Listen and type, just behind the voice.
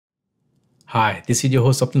Hi, this is your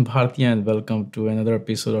host Sapnil Bharti and welcome to another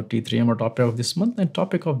episode of T3M, our topic of this month. And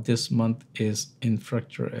topic of this month is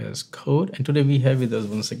infrastructure as code. And today we have with us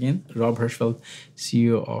once again Rob Hirschfeld,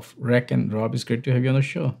 CEO of RackN. Rob, it's great to have you on the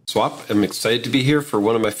show. Swap, I'm excited to be here for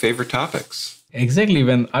one of my favorite topics. Exactly.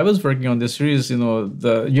 When I was working on this series,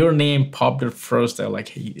 your name popped up first. I was like,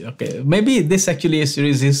 hey, okay, maybe this actually a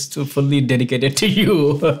series is fully dedicated to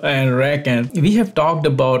you and RackN. We have talked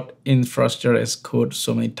about infrastructure as code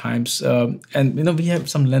so many times, and we have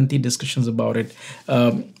some lengthy discussions about it.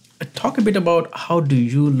 Talk a bit about how do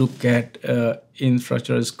you look at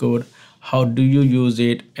infrastructure as code? How do you use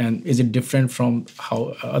it? And is it different from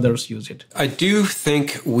how others use it? I do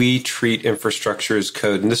think we treat infrastructure as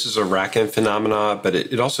code, and this is a RackN phenomena, but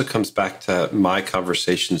it also comes back to my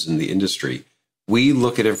conversations in the industry. We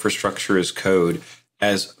look at infrastructure as code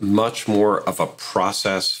as much more of a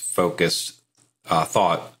process-focused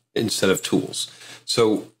thought instead of tools.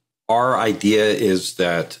 So our idea is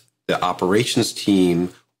that the operations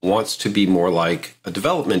team wants to be more like a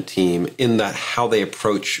development team in that how they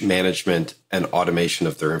approach management and automation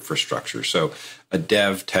of their infrastructure. So a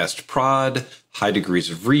dev, test, prod, high degrees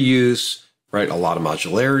of reuse, right? A lot of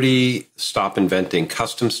modularity, stop inventing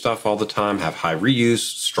custom stuff all the time, have high reuse,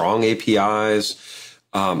 strong APIs.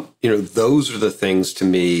 Those are the things to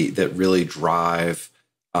me that really drive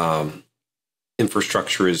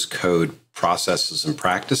infrastructure as code processes and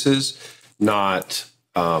practices, not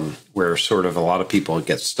where sort of a lot of people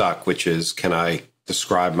get stuck, which is, can I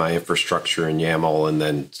describe my infrastructure in YAML and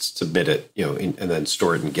then submit it, and then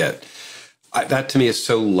store it in Git? That to me is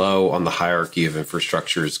so low on the hierarchy of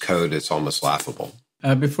infrastructure as code, it's almost laughable.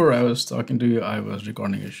 Before I was talking to you, I was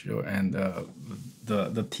recording a show, and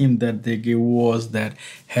the theme that they gave was that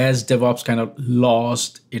has DevOps kind of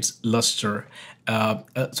lost its luster?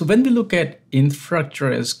 So when we look at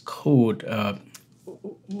infrastructure as code,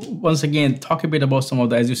 once again, talk a bit about some of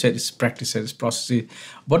the, as you said, it's practices, processes.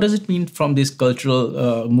 What does it mean from these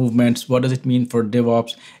cultural movements? What does it mean for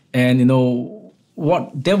DevOps? And,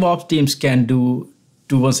 what DevOps teams can do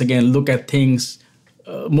to, once again, look at things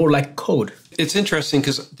more like code? It's interesting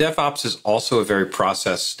because DevOps is also a very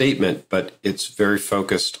process statement, but it's very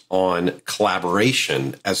focused on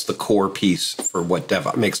collaboration as the core piece for what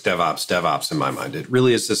makes DevOps in my mind. It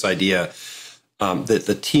really is this idea that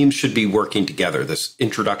the team should be working together, this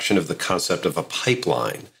introduction of the concept of a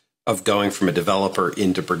pipeline, of going from a developer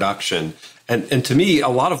into production. And to me, a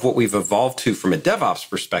lot of what we've evolved to from a DevOps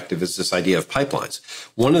perspective is this idea of pipelines.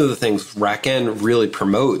 One of the things RackN really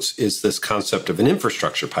promotes is this concept of an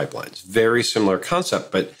infrastructure pipeline. It's a very similar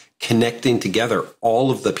concept, but connecting together all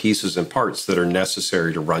of the pieces and parts that are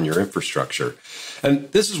necessary to run your infrastructure.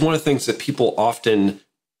 And this is one of the things that people often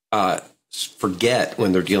forget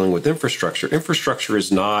when they're dealing with infrastructure. Infrastructure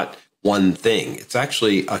is not one thing. It's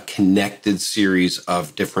actually a connected series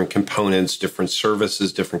of different components, different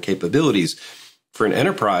services, different capabilities. For an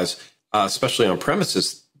enterprise, especially on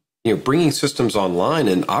premises, bringing systems online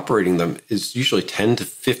and operating them is usually 10 to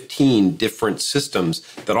 15 different systems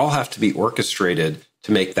that all have to be orchestrated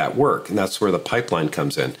to make that work. And that's where the pipeline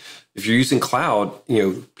comes in. If you're using cloud,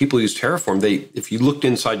 people use Terraform. If you looked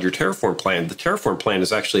inside your Terraform plan, the Terraform plan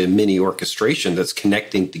is actually a mini orchestration that's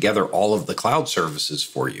connecting together all of the cloud services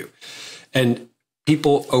for you. And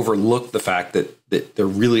people overlook the fact that there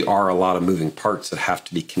really are a lot of moving parts that have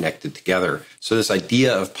to be connected together. So this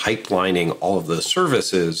idea of pipelining all of those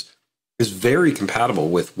services is very compatible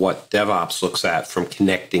with what DevOps looks at from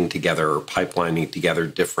connecting together or pipelining together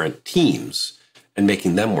different teams and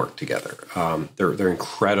making them work together. They're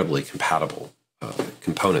incredibly compatible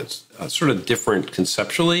components, sort of different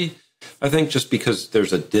conceptually, I think, just because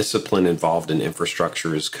there's a discipline involved in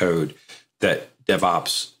infrastructure as code that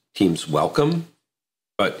DevOps teams welcome,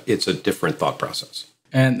 but it's a different thought process.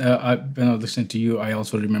 And when I listened to you, I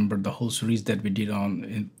also remember the whole series that we did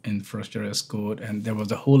on infrastructure as code. And there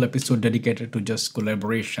was a whole episode dedicated to just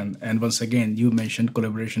collaboration. And once again, you mentioned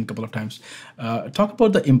collaboration a couple of times. Talk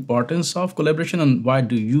about the importance of collaboration and why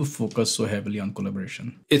do you focus so heavily on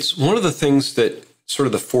collaboration? It's one of the things that sort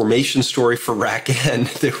of the formation story for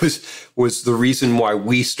RackN that was the reason why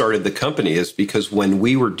we started the company, is because when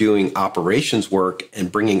we were doing operations work and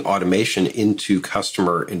bringing automation into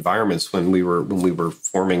customer environments, when we were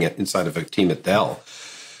forming it inside of a team at Dell,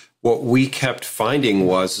 what we kept finding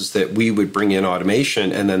is that we would bring in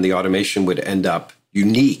automation and then the automation would end up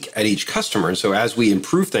unique at each customer. And so as we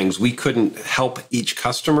improve things, we couldn't help each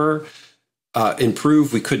customer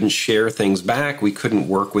improve. We couldn't share things back. We couldn't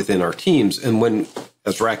work within our teams. And when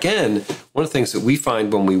as RackN, one of the things that we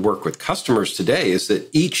find when we work with customers today is that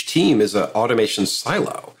each team is an automation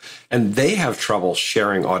silo, and they have trouble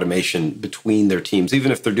sharing automation between their teams,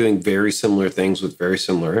 even if they're doing very similar things with very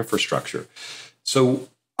similar infrastructure. So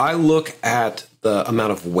I look at the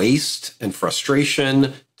amount of waste and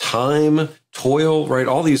frustration, time, toil, right?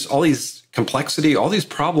 All these complexity, all these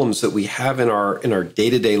problems that we have in our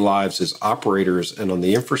day-to-day lives as operators and on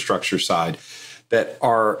the infrastructure side that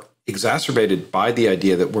are exacerbated by the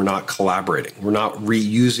idea that we're not collaborating. We're not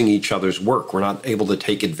reusing each other's work. We're not able to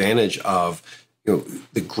take advantage of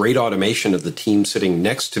the great automation of the team sitting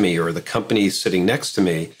next to me or the company sitting next to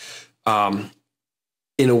me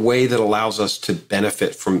in a way that allows us to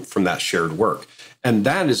benefit from that shared work. And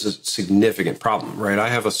that is a significant problem, right? I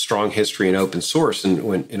have a strong history in open source, and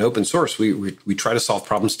when in open source, we try to solve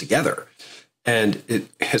problems together. And it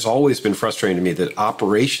has always been frustrating to me that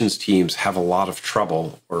operations teams have a lot of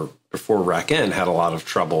trouble, or before RackN had a lot of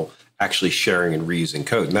trouble actually sharing and reusing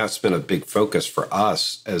code. And that's been a big focus for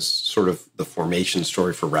us as sort of the formation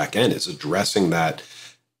story for RackN, is addressing that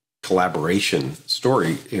collaboration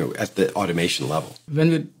story, at the automation level.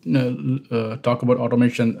 When we talk about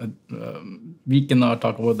automation, we cannot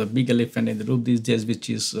talk about the big elephant in the room these days, which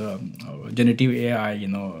is generative AI,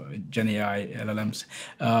 Gen AI, LLMs.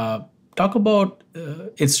 Talk about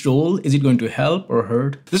its role. Is it going to help or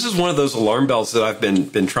hurt? This is one of those alarm bells that I've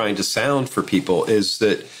been trying to sound for people, is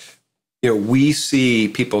that we see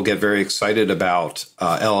people get very excited about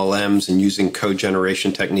LLMs and using code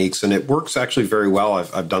generation techniques, and it works actually very well.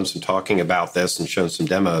 I've done some talking about this and shown some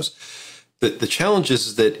demos. The challenge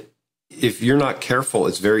is that if you're not careful,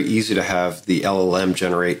 it's very easy to have the LLM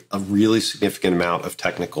generate a really significant amount of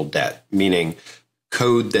technical debt, meaning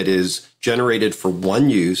code that is generated for one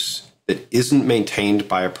use, that isn't maintained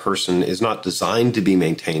by a person, is not designed to be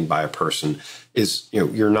maintained by a person, is,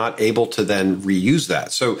 you're not able to then reuse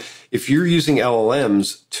that. So if you're using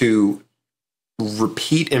LLMs to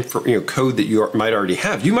repeat code that you might already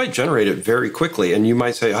have, you might generate it very quickly. And you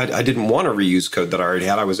might say, I didn't want to reuse code that I already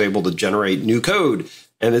had. I was able to generate new code,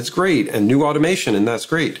 and it's great, and new automation, and that's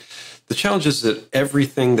great. The challenge is that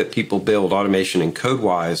everything that people build automation and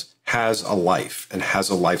code-wise has a life and has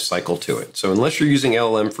a life cycle to it. So unless you're using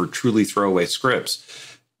LLM for truly throwaway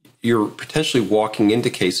scripts, you're potentially walking into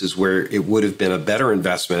cases where it would have been a better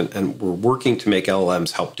investment, and we're working to make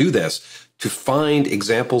LLMs help do this, to find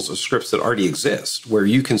examples of scripts that already exist, where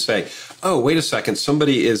you can say, oh, wait a second,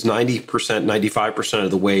 somebody is 90%, 95%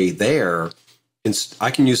 of the way there.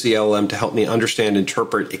 I can use the LLM to help me understand,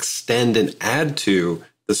 interpret, extend, and add to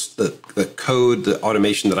the code, the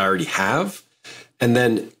automation that I already have, and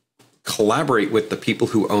then collaborate with the people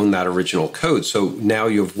who own that original code. So now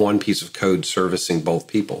you have one piece of code servicing both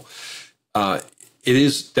people. It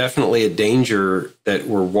is definitely a danger that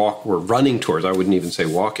we're running towards. I wouldn't even say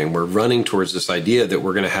walking. We're running towards this idea that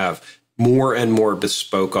we're going to have more and more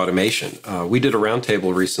bespoke automation. We did a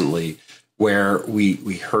roundtable recently where we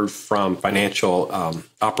heard from financial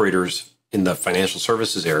operators in the financial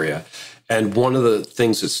services area. And one of the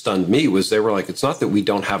things that stunned me was they were like, it's not that we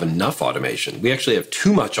don't have enough automation. We actually have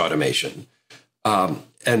too much automation.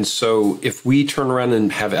 And so if we turn around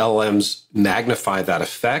and have LLMs magnify that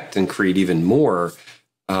effect and create even more,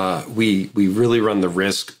 we really run the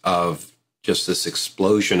risk of just this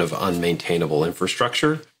explosion of unmaintainable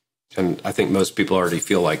infrastructure. And I think most people already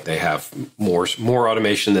feel like they have more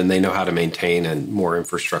automation than they know how to maintain, and more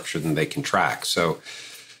infrastructure than they can track. So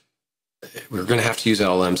we're going to have to use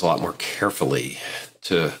LLMs a lot more carefully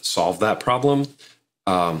to solve that problem,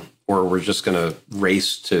 or we're just going to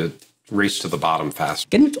race to the bottom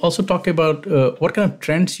fast. Can you also talk about what kind of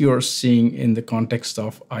trends you're seeing in the context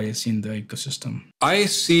of ISC in the ecosystem?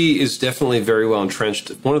 ISC is definitely very well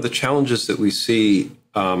entrenched. One of the challenges that we see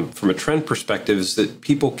from a trend perspective is that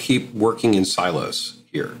people keep working in silos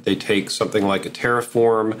here. They take something like a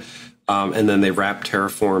Terraform, and then they wrap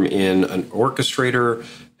Terraform in an orchestrator,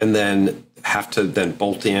 and then have to then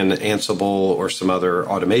bolt in Ansible or some other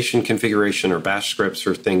automation configuration or bash scripts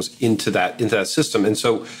or things into that system. And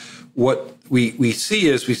so what we see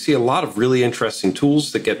a lot of really interesting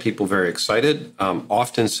tools that get people very excited,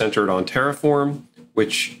 often centered on Terraform,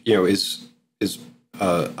 which is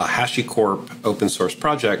a HashiCorp open source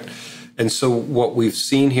project. And so what we've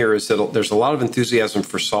seen here is that there's a lot of enthusiasm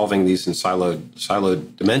for solving these in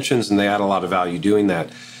siloed dimensions, and they add a lot of value doing that.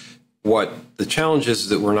 What the challenge is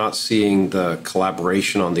that we're not seeing the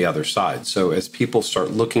collaboration on the other side. So as people start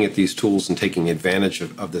looking at these tools and taking advantage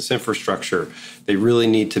of this infrastructure, they really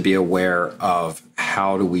need to be aware of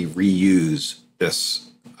how do we reuse this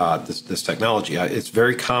technology. It's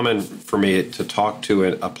very common for me to talk to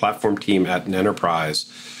a platform team at an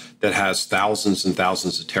enterprise that has thousands and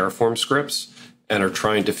thousands of Terraform scripts and are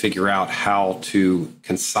trying to figure out how to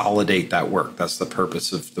consolidate that work. That's the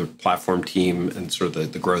purpose of the platform team and sort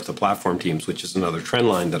of the growth of platform teams, which is another trend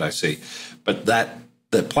line that I see. But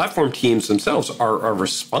the platform teams themselves are a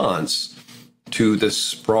response to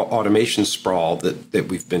this automation sprawl that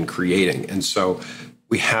we've been creating. And so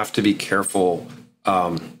we have to be careful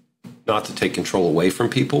not to take control away from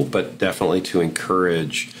people, but definitely to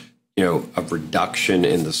encourage, a reduction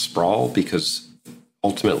in the sprawl, because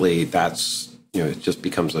ultimately that's, it just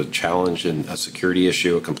becomes a challenge and a security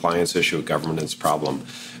issue, a compliance issue, a governance problem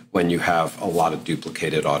when you have a lot of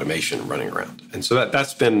duplicated automation running around. And so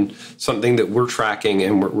that's been something that we're tracking,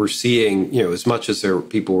 and we're seeing, as much as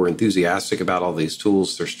people were enthusiastic about all these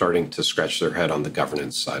tools, they're starting to scratch their head on the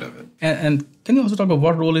governance side of it. And can you also talk about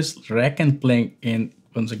what role is RackN playing in,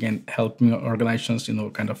 once again, helping organizations,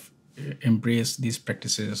 kind of embrace these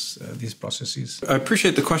practices, these processes? I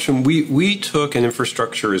appreciate the question. We took an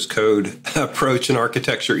infrastructure as code approach in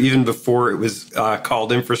architecture even before it was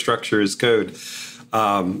called infrastructure as code.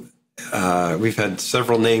 We've had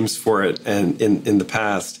several names for it and in the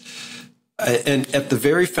past. And at the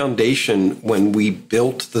very foundation, when we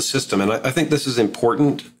built the system, and I think this is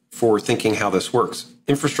important for thinking how this works.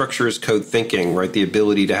 Infrastructure as code thinking, right? The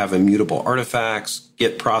ability to have immutable artifacts,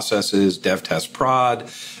 Git processes, dev test prod,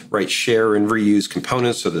 right? Share and reuse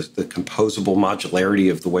components. So the composable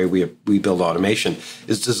modularity of the way we build automation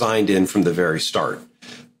is designed in from the very start.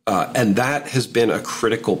 And that has been a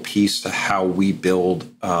critical piece to how we build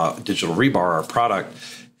Digital Rebar, our product,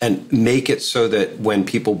 and make it so that when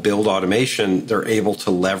people build automation, they're able to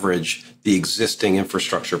leverage the existing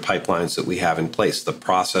infrastructure pipelines that we have in place, the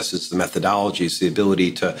processes, the methodologies, the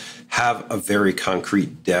ability to have a very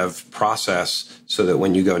concrete dev process so that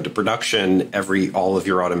when you go into production, all of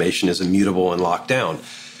your automation is immutable and locked down.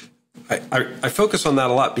 I focus on that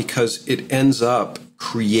a lot because it ends up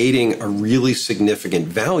creating a really significant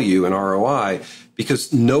value in ROI,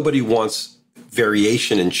 because nobody wants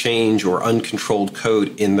variation and change or uncontrolled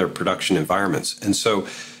code in their production environments. And so,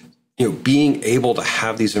 being able to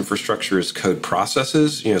have these infrastructure as code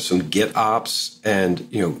processes, some Git ops,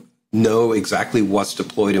 and, know exactly what's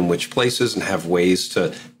deployed in which places and have ways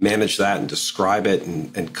to manage that and describe it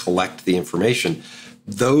and collect the information.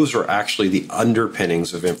 Those are actually the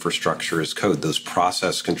underpinnings of infrastructure as code, those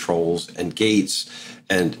process controls and gates,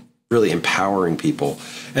 and really empowering people.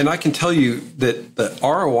 And I can tell you that the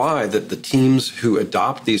ROI that the teams who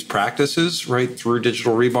adopt these practices, right, through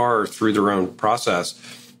Digital Rebar or through their own process,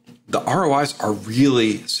 the ROIs are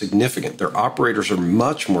really significant. Their operators are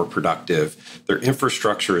much more productive. Their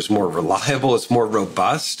infrastructure is more reliable. It's more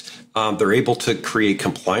robust. They're able to create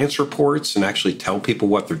compliance reports and actually tell people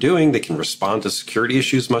what they're doing. They can respond to security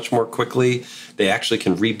issues much more quickly. They actually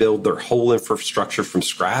can rebuild their whole infrastructure from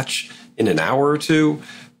scratch in an hour or two.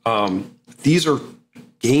 These are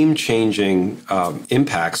game-changing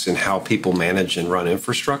impacts in how people manage and run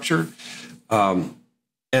infrastructure.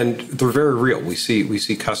 And they're very real. We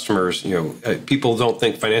see customers, people don't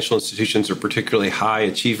think financial institutions are particularly high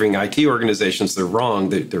achieving IT organizations. They're wrong.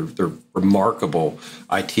 They're remarkable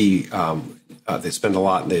IT. They spend a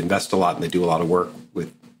lot and they invest a lot and they do a lot of work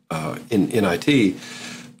in IT.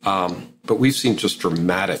 But we've seen just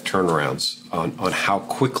dramatic turnarounds on how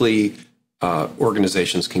quickly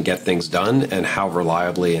organizations can get things done, and how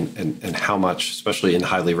reliably and how much, especially in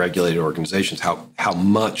highly regulated organizations, how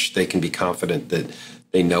much they can be confident that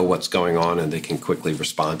they know what's going on and they can quickly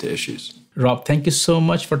respond to issues. Rob, thank you so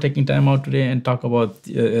much for taking time out today and talk about,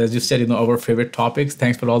 as you said, our favorite topics.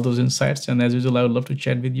 Thanks for all those insights. And as usual, I would love to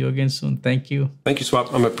chat with you again soon. Thank you. Thank you,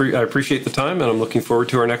 Swap. I appreciate the time, and I'm looking forward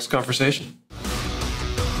to our next conversation.